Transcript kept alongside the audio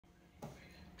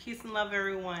Peace and love,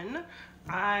 everyone.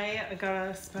 I got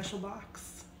a special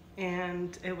box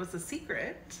and it was a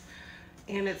secret,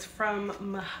 and it's from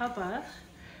Mahaba,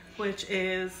 which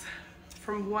is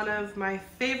from one of my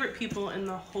favorite people in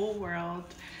the whole world,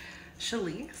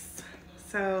 Shaliz.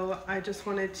 So I just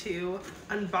wanted to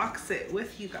unbox it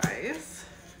with you guys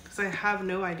because I have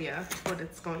no idea what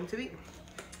it's going to be.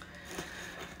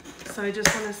 So I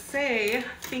just want to say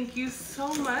thank you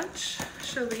so much,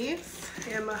 Shaliz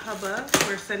and Mahaba,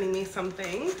 for sending me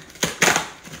something.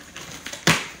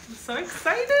 I'm so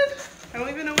excited. I don't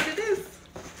even know what it is.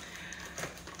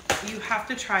 You have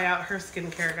to try out her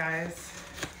skincare, guys.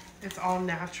 It's all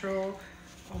natural.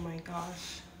 Oh my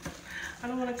gosh. I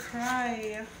don't want to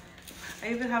cry. I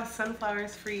even have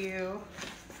sunflowers for you.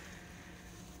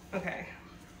 Okay,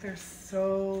 there's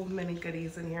so many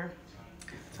goodies in here.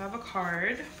 So I have a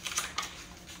card.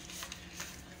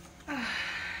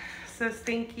 Says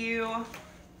thank you.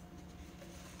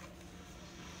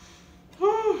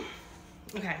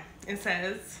 Okay, it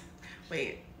says,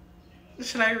 wait,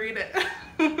 should I read it?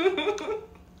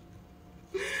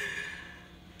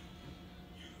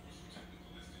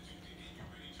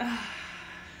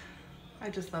 I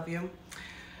just love you.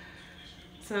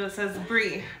 So it says,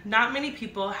 Bree, not many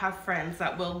people have friends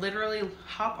that will literally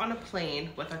hop on a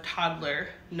plane with a toddler,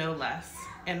 no less,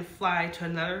 and fly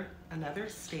to another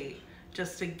state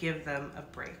just to give them a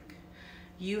break.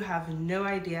 You have no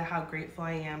idea how grateful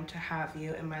I am to have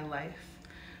you in my life.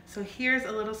 So here's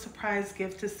a little surprise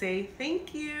gift to say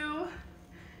thank you.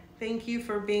 Thank you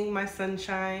for being my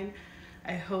sunshine.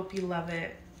 I hope you love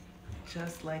it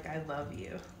just like I love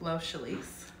you. Love,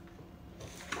 Shaliz.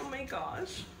 Oh my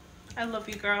gosh. I love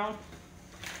you, girl.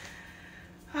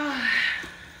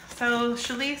 So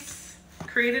Shaliz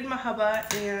created Mahaba,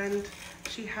 and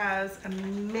she has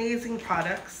amazing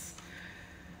products.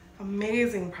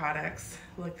 Amazing products.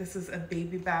 Look, this is a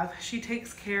baby bath. She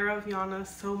takes care of Yana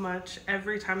so much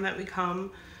every time that we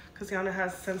come because Yana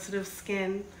has sensitive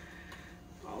skin.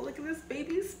 Oh, look at this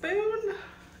baby spoon.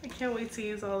 I can't wait to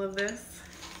use all of this.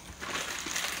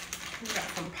 We got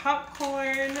some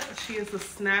popcorn. She is the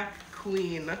snack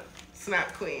queen.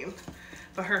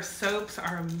 But her soaps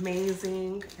are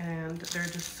amazing and they're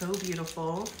just so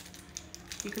beautiful.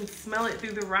 You can smell it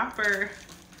through the wrapper.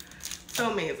 So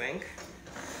amazing.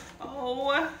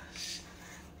 Oh,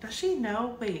 does she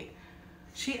know? Wait,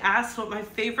 she asked what my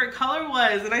favorite color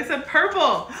was and I said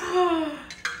purple.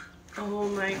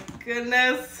 Oh my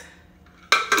goodness.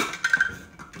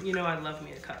 You know I love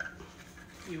me a cup.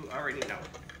 You already know.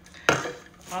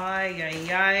 Ay,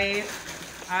 ay, ay.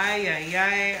 Ay, ay,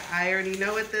 ay. I already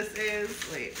know what this is.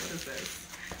 Wait, what is this?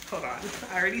 Hold on.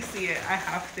 I already see it. I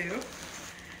have to.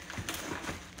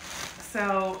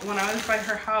 So when I was by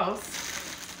her house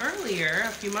earlier, a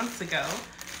few months ago,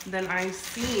 then I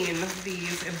seen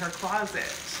these in her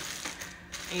closet.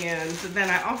 And then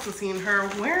I also seen her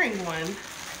wearing one.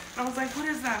 I was like, what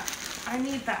is that? I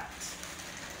need that.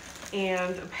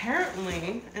 And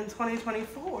apparently in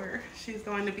 2024, she's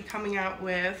going to be coming out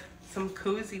with some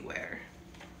cozy wear.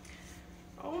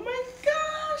 Oh my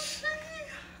gosh,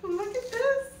 look at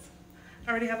this. I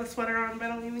already have a sweater on, but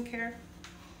I don't even care.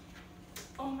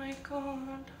 Oh my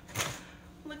God,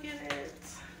 look at it.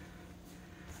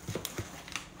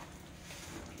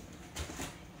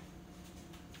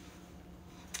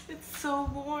 It's so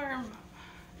warm.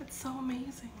 It's so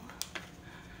amazing.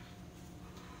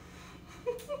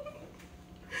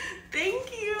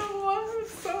 Thank you.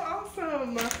 So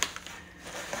awesome.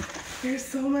 There's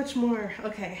so much more.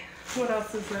 Okay, what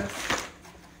else is this?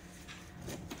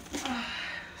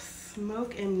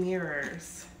 Smoke and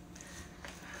mirrors.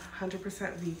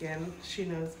 100% vegan. She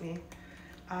knows me.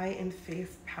 Eye and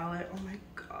face palette. Oh my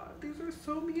God, these are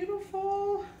so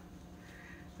beautiful.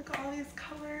 Look at all these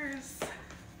colors.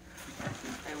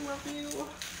 I love you.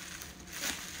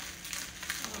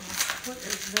 Oh, what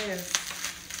is this?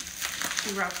 She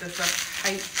wrapped this up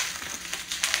tight.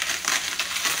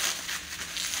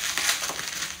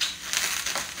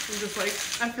 I'm just like,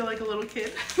 I feel like a little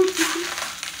kid.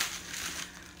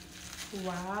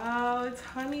 Wow, it's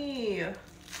honey.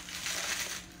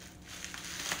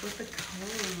 With the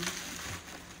comb.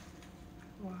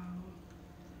 Wow.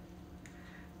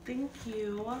 Thank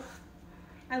you.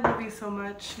 I love you so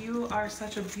much. You are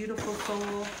such a beautiful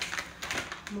soul.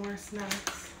 More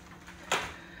snacks.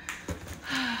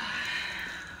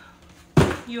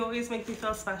 You always make me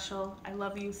feel special. I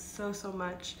love you so, so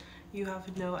much. You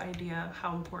have no idea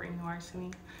how important you are to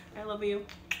me. I love you.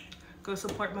 Go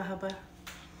support Mahaba.